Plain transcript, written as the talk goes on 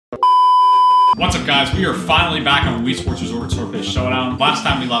What's up, guys? We are finally back on Wii Sports Resort Swordplay Showdown. Last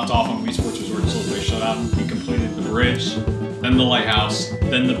time we left off on Wii Sports Resort Swordplay Showdown, we completed the bridge, then the lighthouse,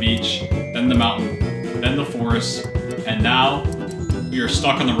 then the beach, then the mountain, then the forest, and now we are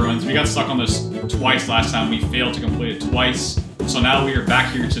stuck on the ruins. We got stuck on this twice last time. We failed to complete it twice. So now we are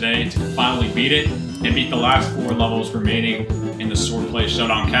back here today to finally beat it and beat the last 4 levels remaining in the Swordplay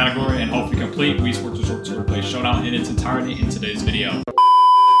Showdown category and hopefully complete Wii Sports Resort Swordplay Showdown in its entirety in today's video.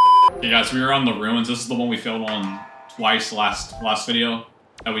 Okay guys, we are on the ruins. This is the one we failed on twice last video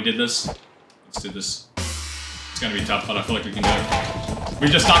that we did this. Let's do this. It's gonna be tough, but I feel like we can do it. We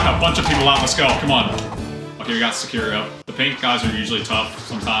just knocked a bunch of people out. Let's go. Come on. Okay, we got secure up. The pink guys are usually tough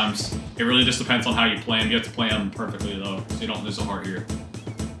sometimes. It really just depends on how you play them. You have to play them perfectly though, so you don't lose a heart here.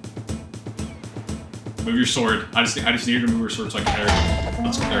 Move your sword. I just need you to move your sword so I can hit her.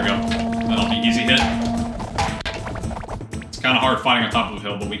 Let's go. There we go. That'll be easy hit. It's kind of hard fighting on top of a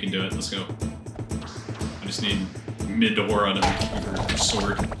hill, but we can do it. Let's go. I just need mid to Hora to move her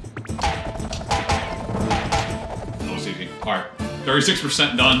sword. That was easy. Alright.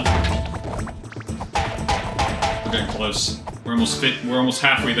 36% done. We're getting close. We're almost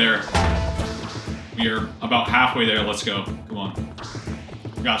halfway there. We are about halfway there. Let's go. Come on.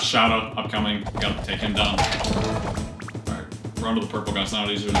 We got Shadow upcoming. We gotta take him down. Alright. We're onto the purple guys now.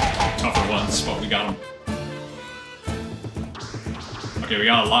 These are the tougher ones, but we got them. Okay, we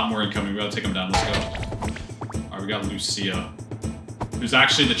got a lot more incoming. We gotta take them down. Let's go. Alright, we got Lucia, who's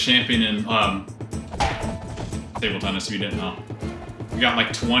actually the champion in table tennis, if you didn't know. We got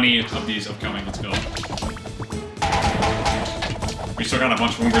like 20 of these upcoming. Let's go. We still got a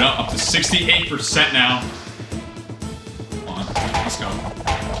bunch of them. We're up to 68% now. Come on, let's go.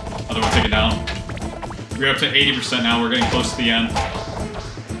 Other one, take it down. We're up to 80% now. We're getting close to the end.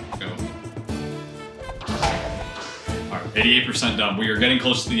 Go. Alright, 88% done. We are getting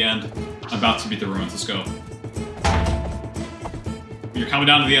close to the end. I'm about to beat the ruins. Let's go. We are coming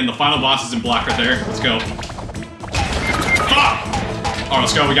down to the end. The final boss is in black right there. Let's go. Ah! Alright,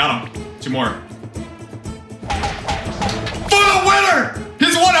 let's go. We got him. 2 more. Final winner!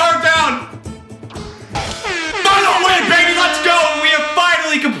 He's 1 heart down! Final win, baby! Let's go! We have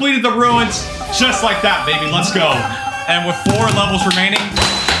finally completed the ruins. Just like that, baby. Let's go. And with 4 levels remaining,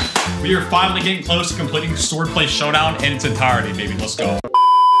 we are finally getting close to completing Swordplay Showdown in its entirety, baby. Let's go.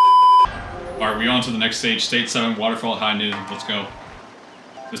 Alright, we on to the next stage. Stage 7, Waterfall at High Noon. Let's go.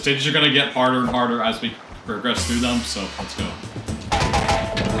 The stages are going to get harder and harder as we progress through them, so let's go.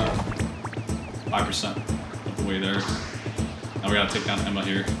 5% of the way there. Now we gotta take down Emma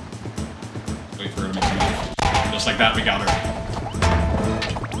here. Wait for her to make a move. Just like that, we got her.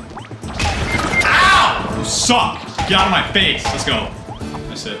 Ow! You suck! Get out of my face! Let's go.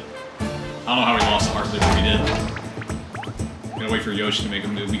 That's it. I don't know how we lost the heart there, but we did. Gotta wait for Yoshi to make a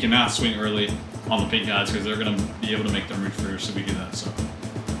move. We cannot swing early on the pink guys because they're gonna be able to make their move first, so we do that, so.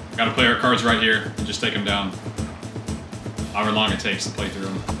 Gotta play our cards right here and just take them down. However long it takes to play through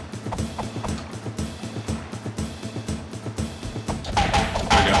them.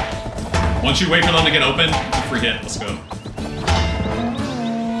 There we go. Once you wait for them to get open, it's a free hit. Let's go.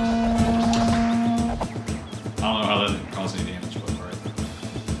 I don't know how that didn't cause any damage, but alright.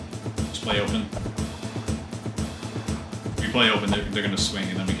 Just play open. If we play open, they're gonna swing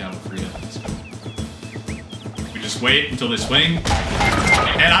and then we can have a free hit. Let's go. We just wait until they swing.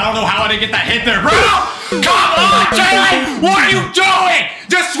 And I don't know how I didn't get that hit there, bro! Come on, Jalen! What are you doing?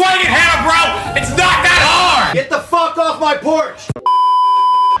 Just swing and hit him, bro! It's not that hard! Get the fuck off my porch!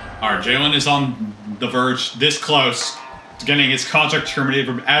 Alright, Jalen is on the verge, this close to getting his contract terminated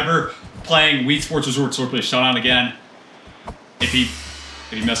from ever playing Wii Sports Resort Swordplay Showdown again. If he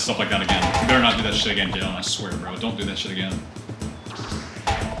messes up like that again. You better not do that shit again, Jalen. I swear, bro. Don't do that shit again.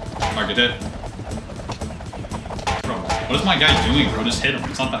 Alright, good hit. Bro, what is my guy doing, bro? Just hit him.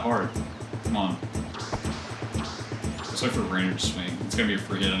 It's not that hard. Come on. Let's wait for Rainer to swing. It's gonna be a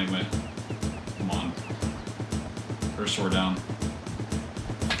free hit anyway. Come on. First sword down.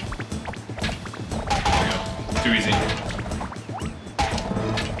 There we go. Too easy.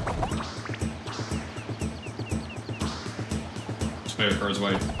 Just play the cards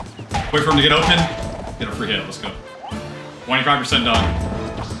wide. Wait for him to get open. Get a free hit. Let's go. 25% done.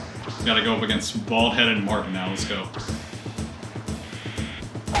 We gotta go up against bald-headed Martin now. Let's go.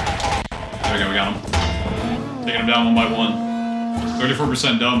 There we go. We got him. Taking him down 1 by 1.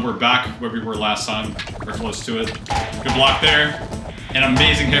 34% done. We're back where we were last time. We're close to it. Good block there. An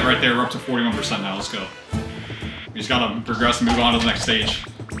amazing hit right there. We're up to 41% now. Let's go. We just gotta progress and move on to the next stage.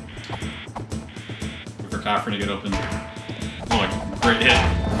 Wait for Catherine to get open. Oh, like, great hit.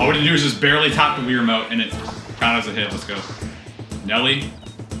 All we had to do is just barely tap the Wii remote and it counted as a hit. Let's go. Nelly.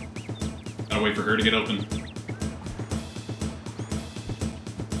 Gotta wait for her to get open.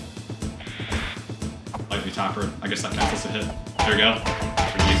 Lightly tap her. I guess that counts as a hit. There we go.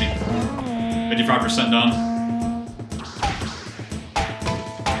 Pretty easy. 55% done.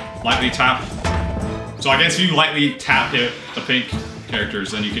 Lightly tap. So I guess if you lightly tap hit the pink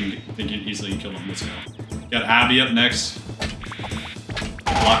characters, then you can easily kill them. Let's go. Got Abby up next.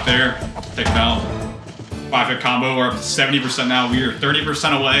 Block there. Take it down. 5-hit combo. We're up to 70% now. We are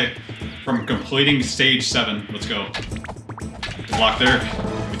 30% away from completing stage 7. Let's go. Block there.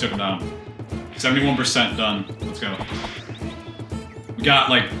 We took him down. 71% done. Let's go. We got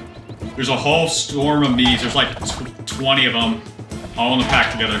like, there's a whole storm of bees. There's like 20 of them all in the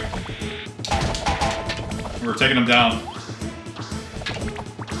pack together. We're taking them down.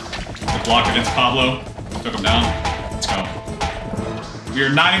 The block against Pablo. Took him down. Let's go. We are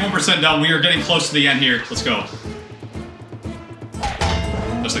 91% done. We are getting close to the end here. Let's go.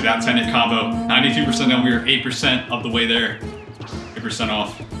 Just like that 10-hit combo. 92% done. We are 8% of the way there. 8%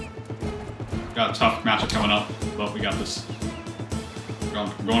 off. Got a tough matchup coming up, but we got this. We're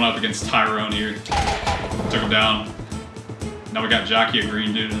going up against Tyrone here. Took him down. Now we got Jackie, a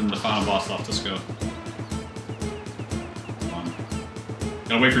green dude, and the final boss left. Let's go. Come on.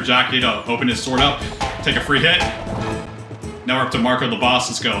 Gotta wait for Jackie to open his sword up. Take a free hit. Now we're up to Marco the boss.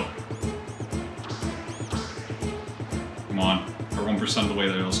 Let's go. Come on. We're 1% of the way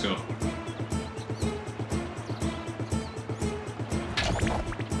there. Let's go.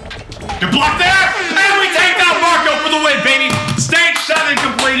 Good block there! And we take down Marco for the win, baby! Stage 7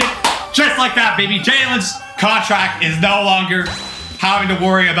 completed. Just like that, baby. Jalen's contract is no longer having to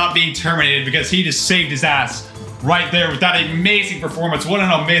worry about being terminated because he just saved his ass right there with that amazing performance. What an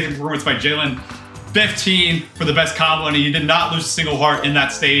amazing performance by Jalen. 15 for the best combo, and he did not lose a single heart in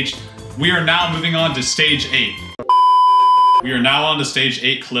that stage. We are now moving on to stage 8. We are now on to stage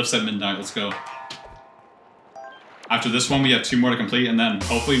 8, Cliffs at Midnight. Let's go. After this one, we have 2 more to complete, and then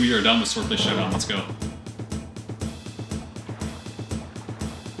hopefully we are done with Swordplay Showdown. Let's go.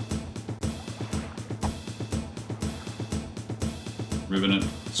 Ribbon it,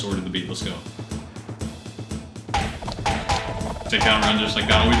 sword to the beat. Let's go. Take down run just like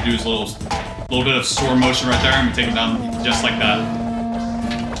that. All we do is a little bit of sword motion right there, and we take him down just like that.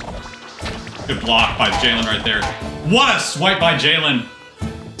 Good block by Jalen right there. What a swipe by Jalen!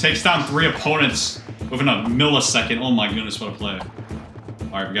 Takes down 3 opponents within a millisecond. Oh my goodness, what a play.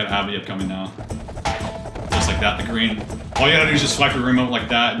 Alright, we got Abby upcoming now. Just like that, the green. All you gotta do is just swipe your remote like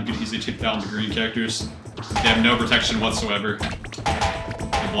that, and you can easily take down the green characters. They have no protection whatsoever.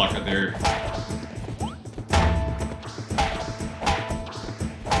 Good block right there.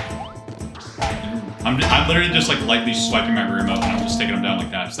 I'm literally just like lightly swiping my remote, and I'm just taking them down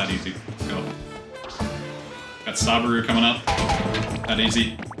like that. It's that easy. Let's go. Got Sabaru coming up. That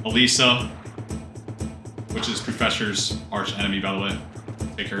easy. Elisa, which is Professor's arch enemy, by the way.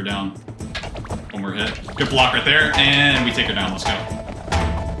 Take her down. One more hit. Good block right there, and we take her down. Let's go.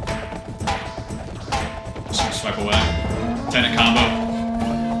 Just swipe away. 10-hit combo.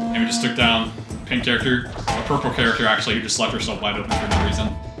 And we just took down a pink character, a purple character actually, who just left herself wide open for no reason.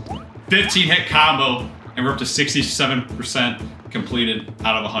 15-hit combo, and we're up to 67% completed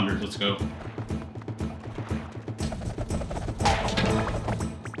out of 100. Let's go.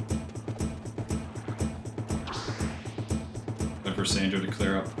 Wait for Sandro to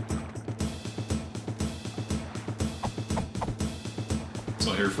clear up. So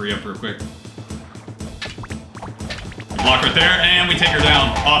I'll hear free up real quick. Block right there, and we take her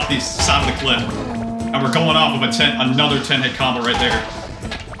down off the side of the cliff. And we're going off of another 10-hit combo right there.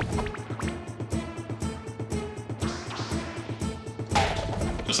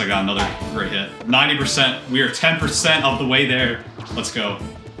 Just like that, another great hit. 90%. We are 10% of the way there. Let's go.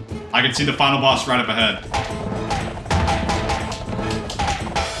 I can see the final boss right up ahead.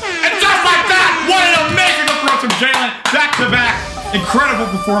 And just like that, what an amazing approach from Jalen. Back to back. Incredible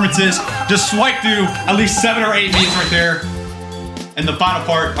performances. Just swipe through at least 7 or 8 beats right there. And the final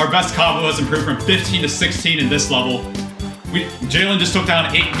part, our best combo has improved from 15 to 16 in this level. Jalen just took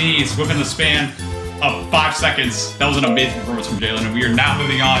down 8 knees within the span of 5 seconds. That was an amazing performance from Jalen, and we are now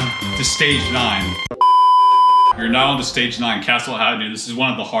moving on to stage 9. We are now on to stage 9, Castle Avenue. This is one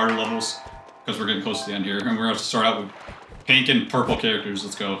of the harder levels because we're getting close to the end here, and we're going to start out with pink and purple characters.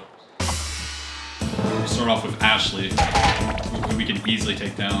 Let's go. We'll start off with Ashley, who we can easily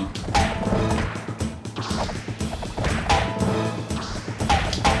take down.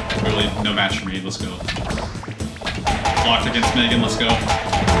 Really, no match for me. Let's go. Blocked against Megan. Let's go.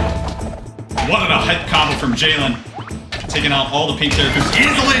 What a hit combo from Jalen. Taking out all the pink characters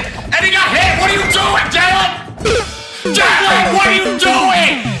easily. And he got hit! What are you doing, Jalen? Jalen, what are you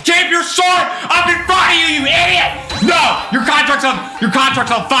doing? Keep your sword Your contract's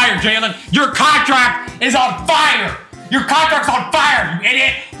on fire, Jalen. Your contract is on fire. Your contract's on fire, you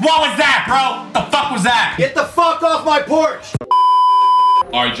idiot. What was that, bro? The fuck was that? Get the fuck off my porch!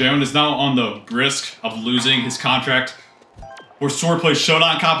 All right, Jalen is now on the risk of losing his contract for Swordplay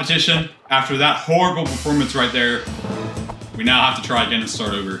Showdown competition. After that horrible performance right there, we now have to try again and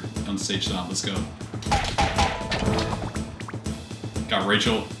start over on stage now. Let's go. Got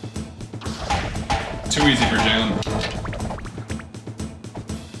Rachel. Too easy for Jalen.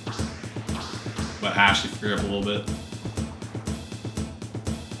 Let Ashley free up a little bit.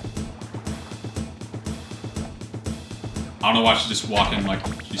 I don't know why she's just walking like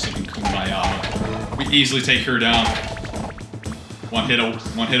she's singing Kumbaya, but we easily take her down. One hit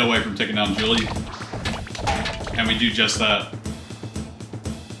away from taking down Julie. And we do just that.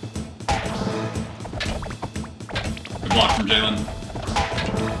 Good block from Jalen.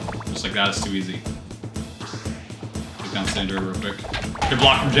 Just like that, it's too easy. Take down Sandra real quick. Good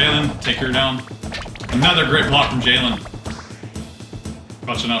block from Jalen, take her down. Another great block from Jalen.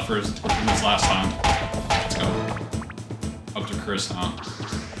 Clutching up for his last time. Let's go. Up to Chris now.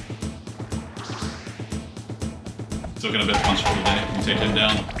 Still got a bit of punch for the day. We take him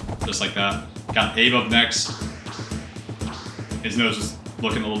down, just like that. Got Abe up next. His nose is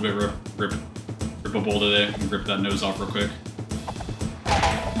looking a little bit rippable today. Rip that nose off real quick.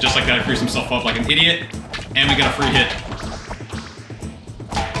 Just like that, he frees himself up like an idiot. And we got a free hit.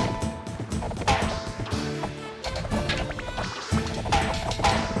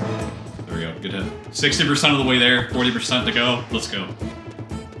 There we go, good hit. 60% of the way there, 40% to go. Let's go.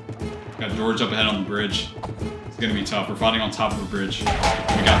 Got George up ahead on the bridge. It's gonna be tough. We're fighting on top of the bridge. We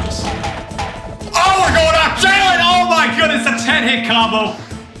got this. Oh, we're going up! Jalen! Oh my goodness, a 10-hit combo!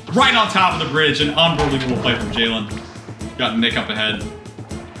 Right on top of the bridge. An unbelievable play from Jalen. Got Nick up ahead.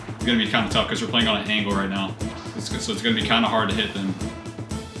 It's gonna be kind of tough because we're playing on an angle right now. So it's gonna be kind of hard to hit them.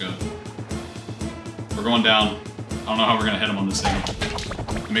 Go. We're going down. I don't know how we're gonna hit him on this thing.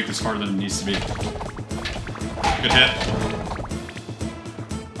 To make this harder than it needs to be. Good hit.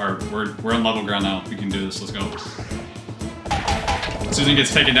 Alright, we're on level ground now. We can do this. Let's go. Susan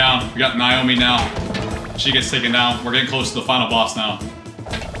gets taken down. We got Naomi now. She gets taken down. We're getting close to the final boss now.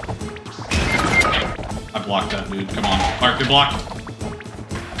 I blocked that, dude. Come on. Alright, good block.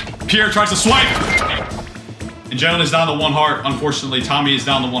 Pierre tries to swipe! And Jalen is down to 1 heart. Unfortunately, Tommy is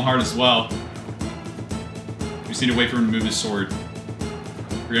down to 1 heart as well. We just need to wait for him to move his sword.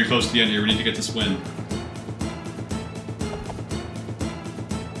 We're getting close to the end here. We need to get this win.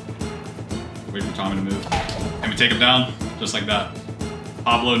 Wait for Tommy to move. And we take him down, just like that.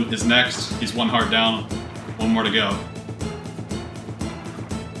 Pablo is next. He's 1 heart down. 1 more to go.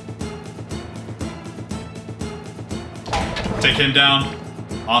 Take him down.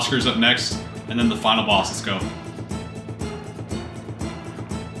 Oscar's up next. And then the final boss. Let's go.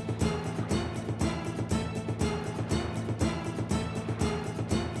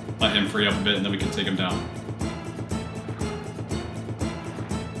 Let him free up a bit and then we can take him down.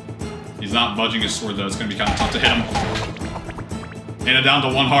 He's not budging his sword though. It's going to be kind of tough to hit him. And it down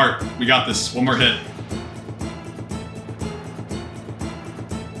to 1 heart. We got this. 1 more hit.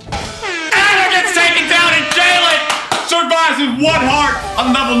 And it gets taken down and Jalen survives with 1 heart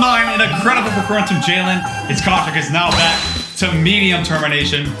on level 9. An incredible performance from Jalen. His contract is now back to medium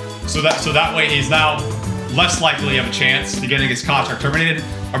termination. So that way he's now less likely to have a chance to getting his contract terminated.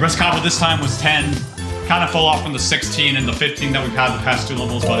 Our best combo this time was 10. Kind of fell off from the 16 and the 15 that we've had the past 2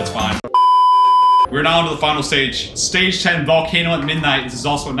 levels, but it's fine. We're now on to the final stage. Stage 10, Volcano at Midnight. This is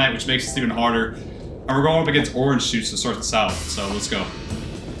also at night, which makes this even harder. And we're going up against Orange Shoots to start this out. So let's go.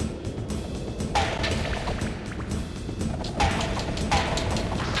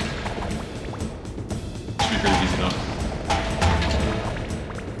 Should be pretty easy though.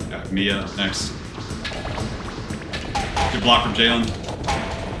 Got Mia up next. Good block from Jalen.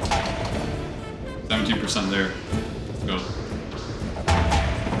 17% there. Let's go.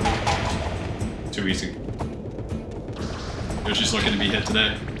 Too easy. Yoshi's looking to be hit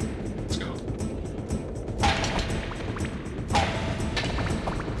today. Let's go.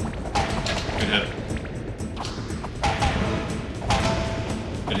 Good hit.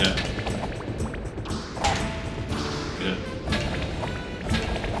 Good hit. Good hit.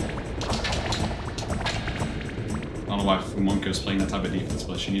 I don't know why Fumonko's playing that type of defense,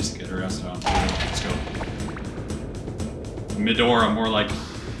 but she needs to get her ass down. Let's go. Midora, more like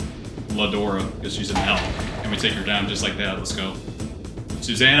Ladora, because she's an L. And we take her down just like that. Let's go.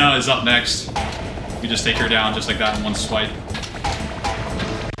 Susanna is up next. We just take her down just like that in 1 swipe.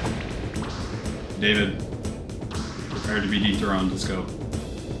 David, prepare to be dethroned. Let's go.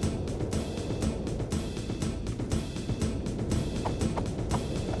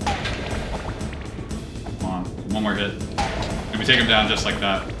 one more hit. And we take him down just like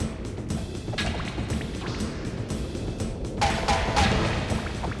that.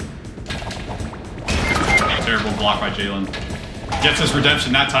 Terrible block by Jalen. Gets his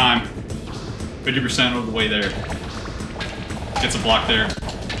redemption that time. 50% of the way there. Gets a block there.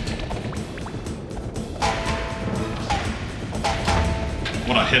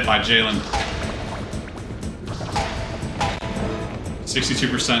 What a hit by Jalen.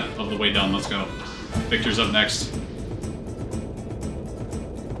 62% of the way done. Let's go. Victor's up next.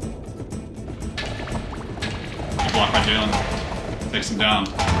 Good block by Jalen. Takes him down.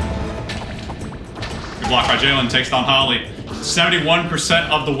 Good block by Jalen. Takes down Holly. 71%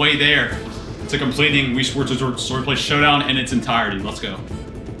 of the way there to completing Wii Sports Resort Swordplay Showdown in its entirety. Let's go.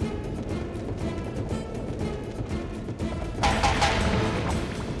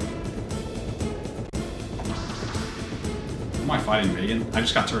 Am I fighting Megan? I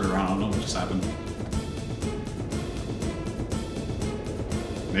just got turned around. I don't know what just happened.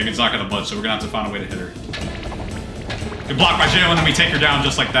 Megan's not gonna budge, so we're gonna have to find a way to hit her. Good block by Jalen, and then we take her down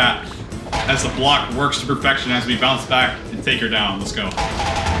just like that. As the block works to perfection as we bounce back and take her down. Let's go.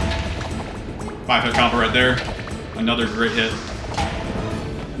 5-hit combo right there. Another great hit.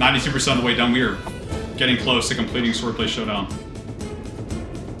 92% of the way done. We are getting close to completing Swordplay Showdown.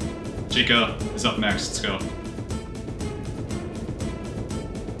 Chica is up next. Let's go.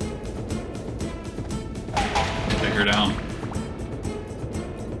 Take her down.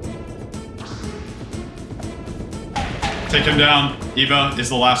 Take him down. Eva is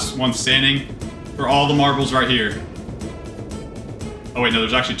the last one standing for all the marbles right here. Oh wait, no,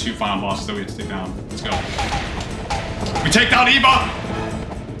 there's actually 2 final bosses that we have to take down. Let's go. We take down Eva!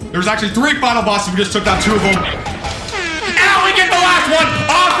 There's actually 3 final bosses, we just took down 2 of them. And we get the last one!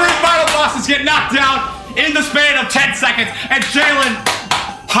 All 3 final bosses get knocked down in the span of 10 seconds. And Jalen,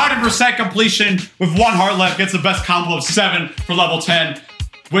 100% completion with 1 heart left, gets the best combo of 7 for level 10,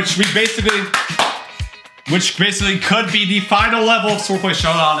 which basically could be the final level of Swordplay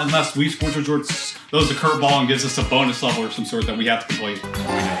Showdown unless Wii Sports Resort throws the curveball and gives us a bonus level or some sort that we have to complete.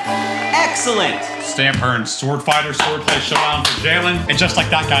 Excellent! Stamp earned Sword Fighter Swordplay Showdown for Jalen. And just like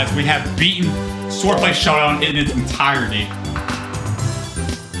that, guys, we have beaten Swordplay Showdown in its entirety.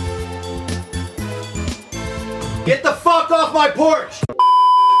 Get the fuck off my porch!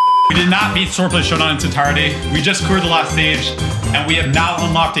 We did not beat Swordplay Showdown in its entirety. We just cleared the last stage, and we have now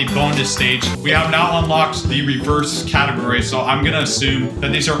unlocked a bonus stage. We have now unlocked the reverse category, so I'm gonna assume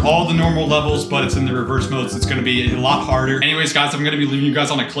that these are all the normal levels, but it's in the reverse mode, so it's gonna be a lot harder. Anyways, guys, I'm gonna be leaving you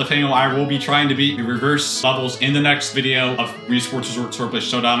guys on a cliffhanger. I will be trying to beat the reverse levels in the next video of Wii Sports Resort Swordplay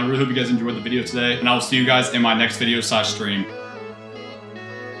Showdown. I really hope you guys enjoyed the video today, and I will see you guys in my next video / stream.